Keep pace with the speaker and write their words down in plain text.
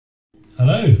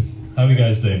Hello, how are you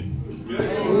guys doing?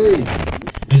 Good.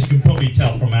 As you can probably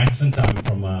tell from my accent, I'm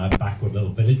from a backward little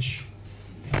village.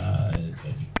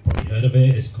 You've probably heard of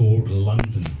it. It's called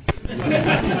London.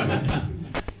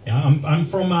 Yeah, I'm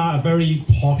from a very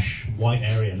posh white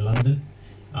area in London.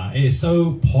 It is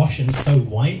so posh and so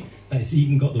white that it's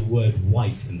even got the word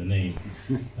white in the name.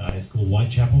 It's called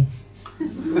Whitechapel.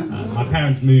 My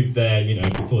parents moved there,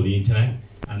 before the internet,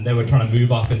 and they were trying to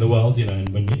move up in the world, and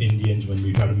when Indians, when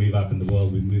we try to move up in the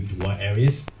world, we moved to white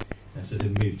areas, and so they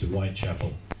moved to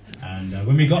Whitechapel. And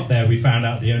when we got there, we found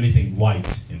out the only thing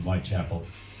white in Whitechapel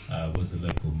was the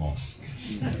local mosque.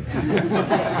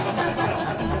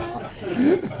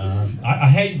 I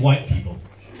hate white people.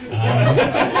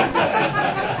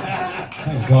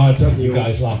 Thank God you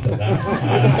guys laughed at that.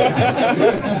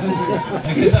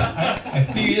 Because a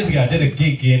few years ago I did a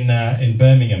gig in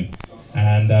Birmingham,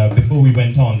 and before we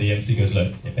went on, the MC goes,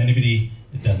 "Look, if anybody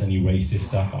does any racist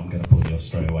stuff, I'm going to pull you off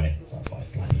straight away." So I was like,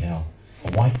 bloody hell,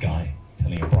 a white guy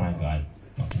telling a brown guy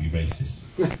not to be racist.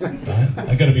 Right?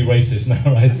 I've got to be racist now,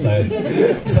 right? So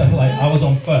like I was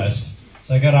on first,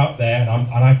 so I got out there and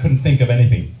I couldn't think of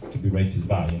anything to be racist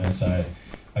about, So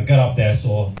I got up there,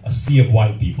 saw a sea of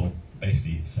white people,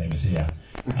 basically the same as here,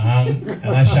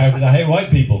 and I shouted, "I hate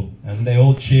white people," and they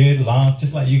all cheered, laughed,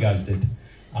 just like you guys did.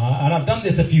 And I've done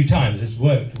this a few times. It's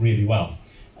worked really well.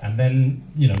 And then,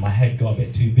 my head got a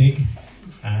bit too big,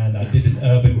 and I did an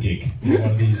urban gig,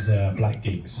 one of these black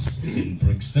gigs in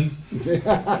Brixton.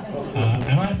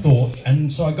 And I thought,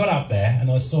 and so I got up there and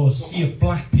I saw a sea of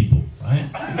black people, right?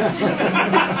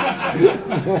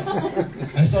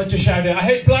 And so I just shouted, "I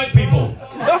hate black people,"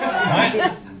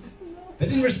 right? They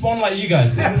didn't respond like you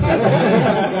guys did.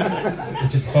 They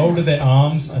just folded their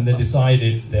arms and they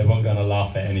decided they weren't going to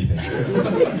laugh at anything.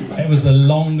 It was the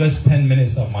longest 10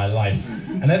 minutes of my life.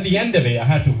 And at the end of it, I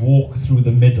had to walk through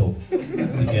the middle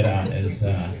to get out. It was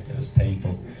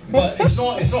painful. But it's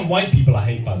not white people I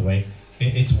hate, by the way.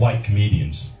 It's white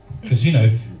comedians. Because,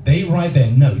 they write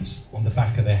their notes on the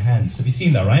back of their hands. Have you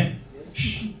seen that, right?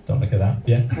 Shh, don't look at that.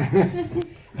 Yeah.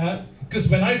 Because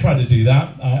when I tried to do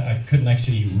that, I couldn't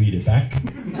actually read it back.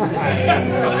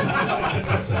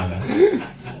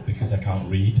 Because I can't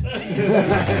read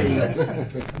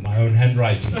my own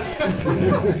handwriting.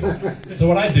 So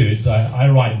what I do is I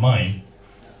write mine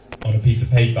on a piece of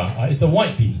paper. It's a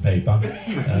white piece of paper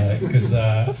because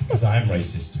I am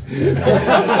racist,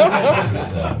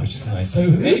 so, which is nice. So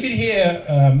anybody here,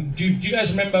 do you guys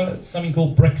remember something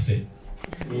called Brexit?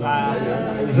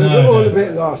 No. A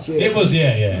bit last year. It was,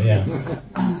 yeah.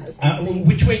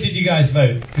 Which way did you guys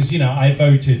vote? Because I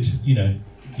voted,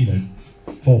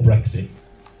 for Brexit.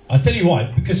 I'll tell you why.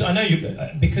 Because I know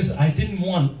because I didn't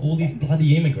want all these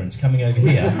bloody immigrants coming over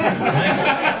here,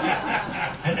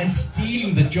 right? and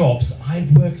stealing the jobs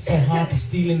I'd worked so hard to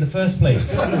steal in the first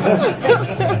place.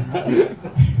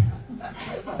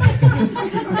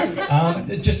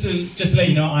 Just to let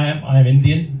you know, I am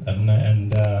Indian,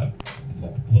 and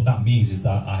what that means is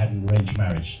that I had an arranged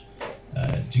marriage.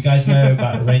 Do you guys know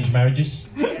about arranged marriages?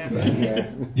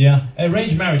 Yeah.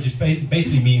 Arranged marriages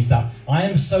basically means that I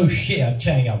am so shit at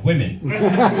chatting up women,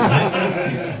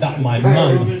 right, that my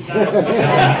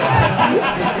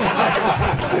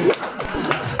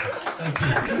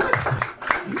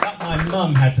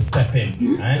mum had to step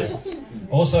in. Right?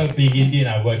 Also, being Indian,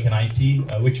 I work in IT,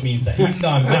 which means that even though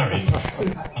I'm married,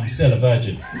 I'm still a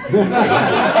virgin.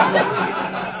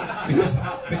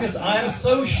 Because I am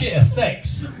so shit at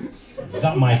sex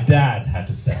that my dad had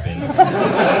to step in.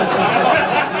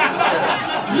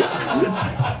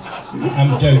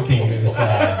 I'm joking, it was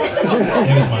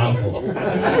my uncle.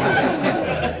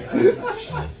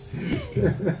 It's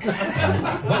good.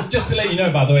 But just to let you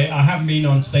know, by the way, I haven't been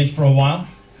on stage for a while,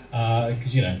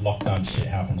 because, lockdown shit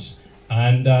happens.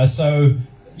 And so,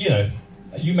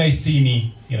 you may see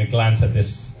me, glance at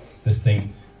this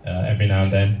thing every now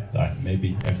and then, like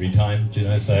maybe every time,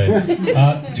 so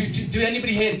do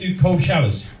anybody here do cold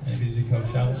showers? Anybody do cold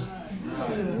showers?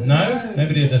 No?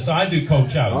 Nobody does. So I do cold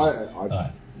showers.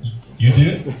 You do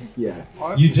it? Yeah.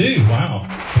 You do? Wow.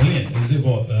 Brilliant. Is it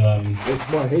what? It's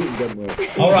my heating doesn't work.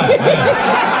 Alright. Yeah.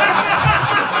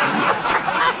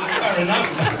 Fair enough.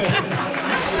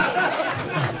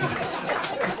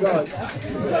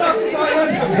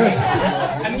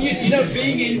 And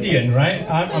being Indian, right?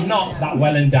 I'm not that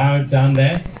well endowed down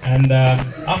there, and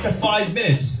after 5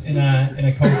 minutes in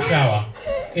a cold shower,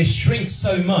 it shrinks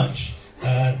so much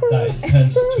that it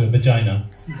turns to a vagina,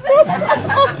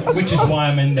 which is why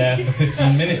I'm in there for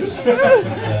 15 minutes,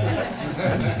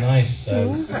 which is nice.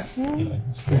 So it's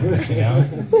missing out.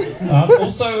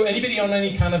 Also, anybody on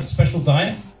any kind of special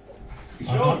diet?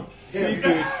 Sean.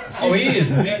 Seafood. Oh, he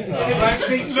is.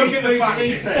 Look at the fact.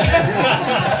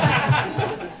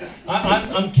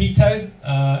 I'm keto.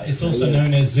 It's also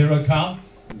known as zero carb,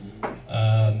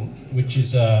 which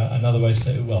is another way to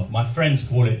say it. Well, my friends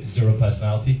call it zero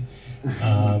personality.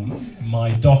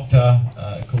 My doctor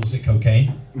calls it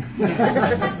cocaine.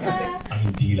 I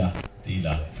mean dealer.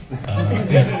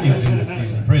 He's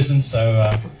in prison,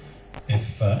 so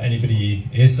if anybody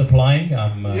is supplying,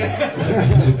 I'm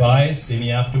looking to buy. See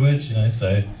me afterwards, you know.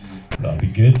 So that'll be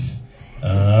good.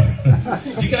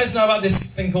 Do you guys know about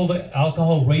this thing called the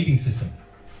alcohol rating system?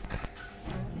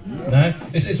 No?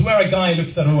 It's where a guy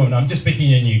looks at a woman. I'm just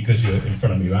picking on you because you're in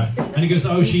front of me, right? And he goes,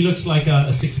 oh, she looks like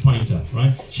a six-pinter,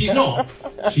 right? She's not,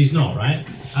 right?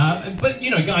 But,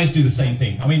 you know, guys do the same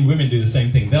thing. I mean, women do the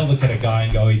same thing. They'll look at a guy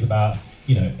and go, he's about,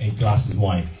 you know, 8 glasses of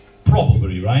wine.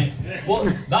 Probably, right? Well,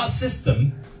 that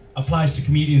system applies to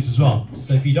comedians as well.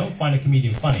 So if you don't find a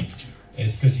comedian funny,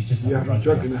 it's because you just haven't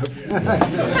drunk enough.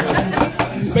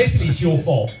 It's basically, it's your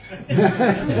fault.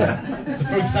 So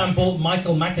for example,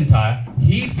 Michael McIntyre,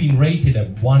 he's been rated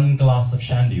at 1 glass of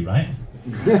shandy, right?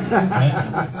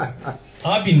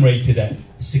 I've been rated at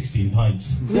 16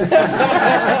 pints. Am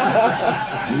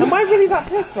I really that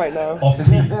pissed right now? Off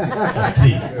tea. Off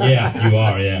tea. Yeah, you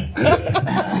are, yeah.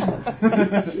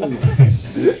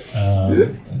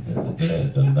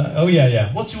 Oh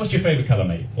yeah. What's your favourite colour,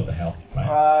 mate? What the hell?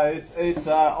 Right. It's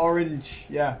orange.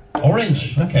 Yeah.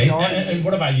 Orange. Okay. And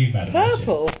what about you, madam?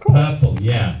 Purple, of course. Purple.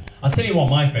 Yeah. I'll tell you what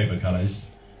my favourite colour is.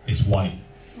 It's white.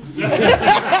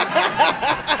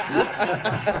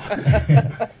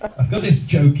 I've got this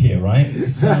joke here, right?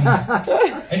 It's,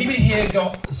 anybody here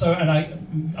got and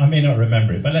I may not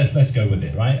remember it, but let's go with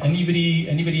it, right?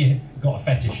 Anybody got a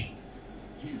fetish?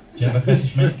 Do you have a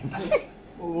fetish, mate?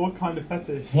 What kind of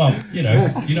fetish? Well, you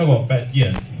know what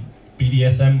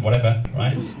BDSM, whatever,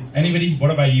 right? Anybody?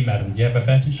 What about you, madam? Do you have a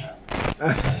fetish?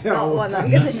 Not one I'm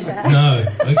going to share. No,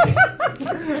 okay.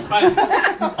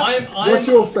 What's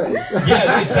your face?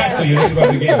 Yeah, exactly. This is what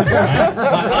we're getting to, right?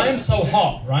 Like, I am so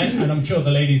hot, right? And I'm sure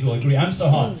the ladies will agree. I'm so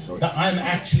hot that I'm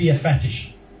actually a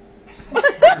fetish.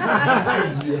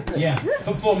 Yeah,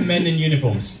 for men in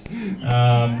uniforms. You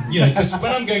know, because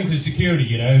when I'm going through security,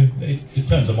 you know, it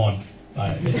turns them on.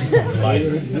 Like, it just comes to life.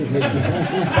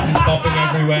 Buttons popping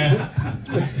everywhere.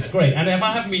 It's great. And if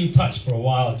I haven't been touched for a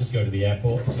while, I'll just go to the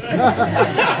airport. Because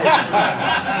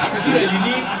you know,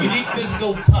 you need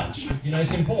physical touch. You know,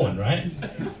 it's important, right?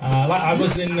 Like I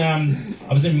was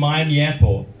in Miami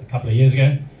Airport a couple of years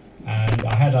ago, and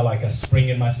I had a spring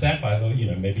in my step. I thought, you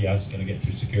know, maybe I was going to get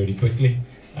through security quickly.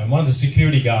 And one of the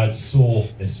security guards saw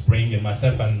this spring in my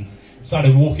step and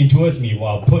started walking towards me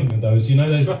while putting those, you know,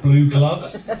 those blue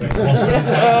gloves.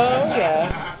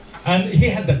 Yeah. And he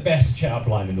had the best chat-up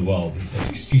line in the world. He said,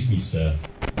 "Excuse me, sir,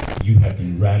 you have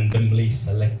been randomly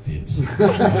selected."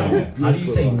 How do you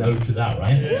say no to that,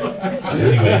 right?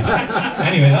 So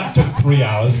anyway, that took 3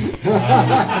 hours.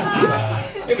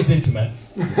 It was intimate.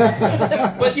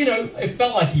 But, you know, it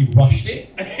felt like he rushed it.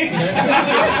 You know?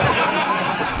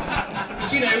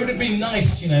 You know, it would have been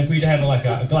nice, you know, if we'd had like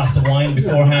a glass of wine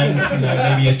beforehand, you know,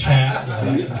 maybe a chat, you know,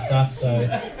 that kind of stuff. So,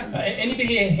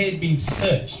 anybody here been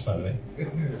searched, by the way?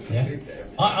 Yeah,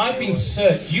 I've been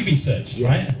searched. You've been searched,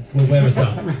 right? Well, where was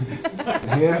that?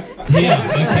 Yeah. Yeah.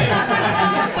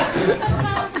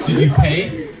 Okay. Did you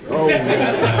pay? Oh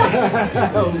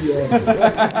yeah. Oh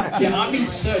yeah. Yeah, I've been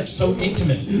searched so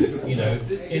intimately. You know,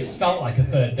 it felt like a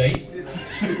third date.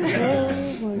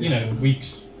 You know,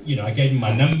 weeks. You know, I gave him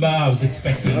my number, I was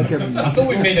expecting, I thought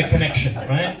we made a connection,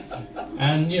 right?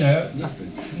 And, you know,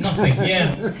 nothing,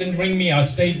 yeah. Didn't ring me, I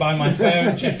stayed by my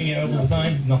phone, checking it all the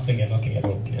time. Nothing at all,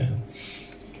 yeah.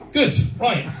 Good,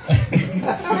 right.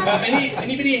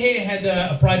 Anybody here had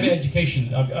a private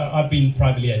education? I've been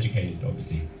privately educated,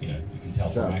 obviously, you know, you can tell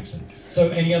from my accent.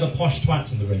 So, any other posh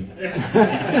twats in the room?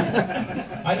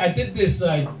 I did this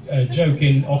joke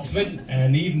in Oxford,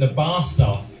 and even the bar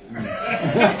staff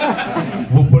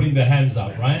were putting their hands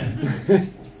up, right?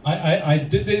 I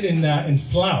did it in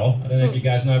Slough. I don't know if you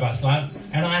guys know about Slough.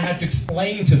 And I had to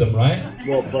explain to them, right?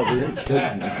 Well, probably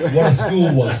education. What a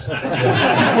school was.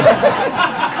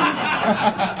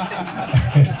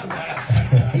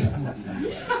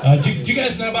 Do you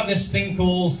guys know about this thing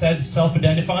called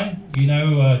self-identify? You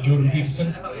know, Jordan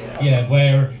Peterson? Yeah,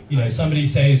 where, you know, somebody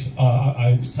says,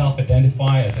 I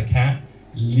self-identify as a cat.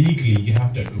 Legally, you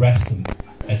have to address them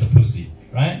as a pussy,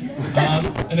 right?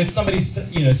 And if somebody,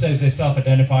 you know, says they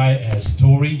self-identify as a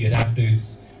Tory, you'd have to,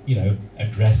 you know,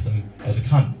 address them as a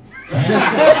cunt. Right?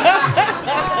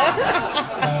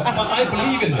 But I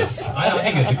believe in this. I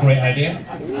think it's a great idea.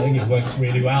 I think it works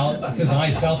really well because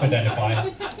I self-identify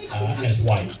as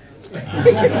white.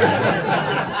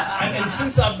 And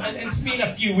since and it's been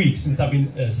a few weeks since I've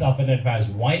been self-identified as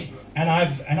white, and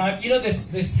I've you know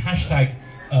this hashtag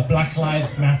Black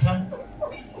Lives Matter.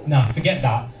 Nah, forget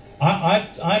that.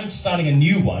 I'm starting a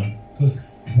new one because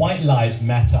white lives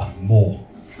matter more.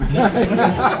 You know?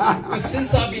 Because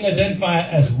since I've been identified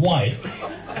as white,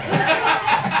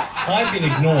 I've been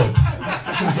ignored.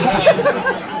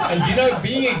 And you know,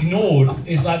 being ignored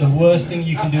is like the worst thing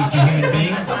you can do to a human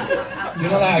being. You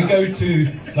know, like I go to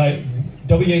like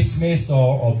W.A. Smith's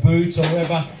or Boots or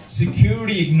whatever,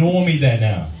 security ignore me there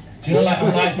now. Do you know, like,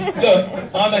 I'm like, look,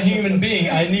 I'm a human being,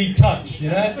 I need touch,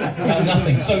 you know?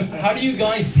 Nothing. So how do you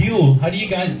guys deal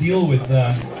with,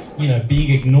 you know,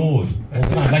 being ignored all the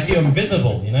time? Like you're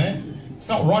invisible, you know? It's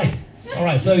not right. All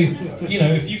right, so, you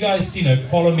know, if you guys, you know,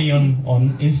 follow me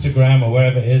on Instagram or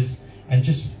wherever it is, and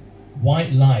just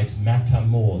white lives matter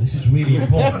more. This is really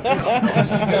important.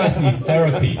 Because you guys need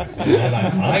therapy. You know,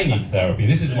 like, I need therapy.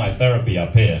 This is my therapy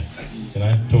up here, you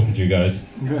know, talking to you guys.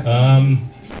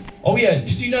 Oh yeah,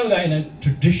 did you know that in a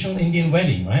traditional Indian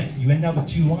wedding, right, you end up with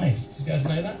 2 wives? Did you guys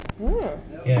know that?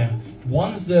 Yeah.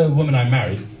 One's the woman I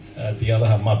married, the other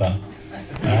her mother.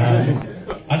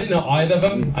 I didn't know either of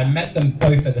them. I met them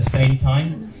both at the same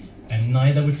time, and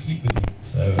neither would sleep with me.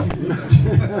 So,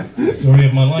 story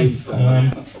of my life.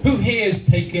 Who here has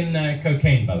taken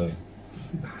cocaine, by the way?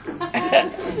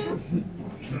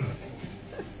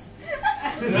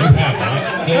 You have,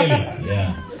 right? Clearly,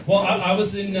 yeah. Well, I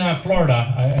was in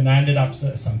Florida, and I ended up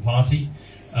at some party,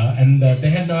 and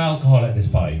they had no alcohol at this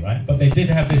party, right? But they did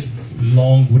have this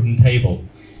long wooden table,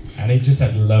 and it just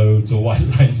had loads of white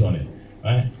lines on it,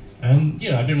 right? And,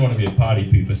 you know, I didn't want to be a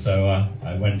party pooper, so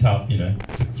I went up, you know,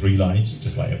 took 3 lines,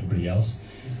 just like everybody else.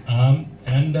 And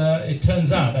it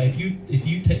turns out that if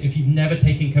you've never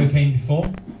taken cocaine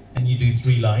before, and you do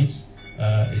 3 lines,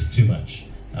 it's too much.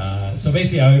 So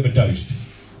basically I overdosed.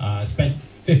 I spent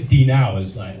 15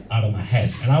 hours like out of my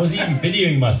head, and I was even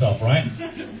videoing myself, right?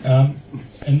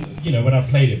 And you know, when I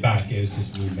played it back, it was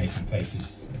just me making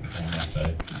faces. So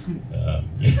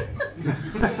yeah.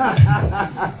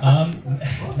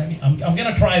 I'm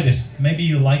gonna try this. Maybe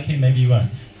you'll like it, maybe you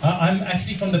won't. I'm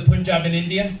actually from the Punjab in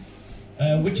India,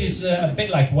 which is a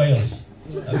bit like Wales,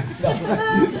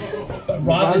 but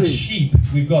rather than sheep,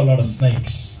 we've got a lot of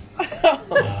snakes.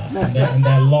 And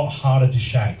they're a lot harder to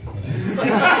shag. You know?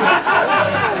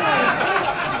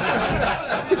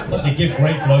 But they give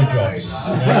great blowjobs.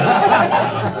 You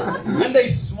know? And they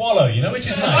swallow, you know, which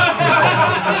is nice.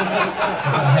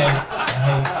 I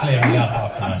hate clearing up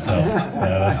after myself.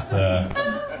 So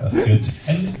that's good.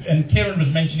 And Kieran was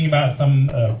mentioning about some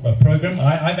a program.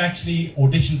 I've actually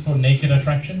auditioned for Naked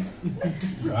Attraction,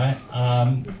 right?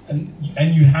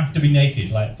 And you have to be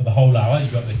naked, like for the whole hour.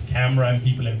 You've got this camera and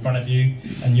people in front of you,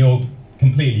 and you're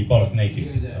completely bollock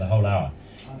naked for the whole hour.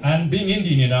 And being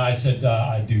Indian, you know, I said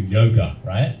I do yoga,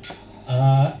 right?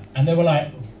 And they were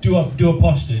like, do a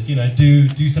posture, you know,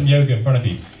 do some yoga in front of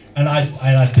you. And I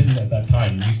didn't at that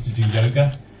time used to do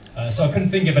yoga, so I couldn't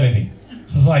think of anything.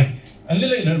 So it's like, and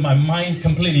literally my mind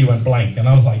completely went blank, and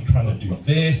I was like trying to do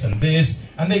this, and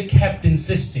they kept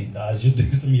insisting that I should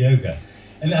do some yoga.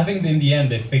 And I think in the end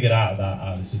they figured out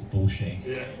that this is bullshit.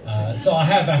 So I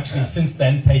have actually since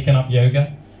then taken up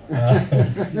yoga,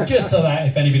 just so that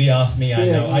if anybody asks me, I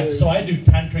know. So I do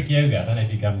tantric yoga. I don't know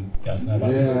if you guys know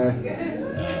about this.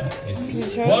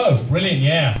 It's, whoa, brilliant,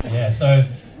 yeah. So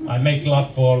I make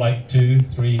love for like 2,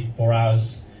 3, 4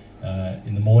 hours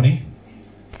in the morning.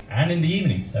 And in the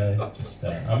evening, so just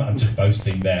I'm just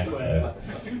boasting there. So.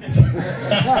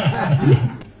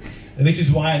 Which is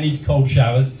why I need cold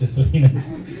showers, just so you know.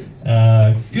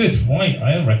 Good, right,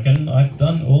 I reckon I've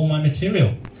done all my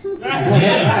material.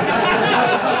 Yeah.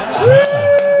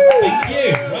 Thank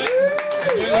you. Right.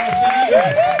 Enjoy the rest of the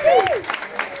evening.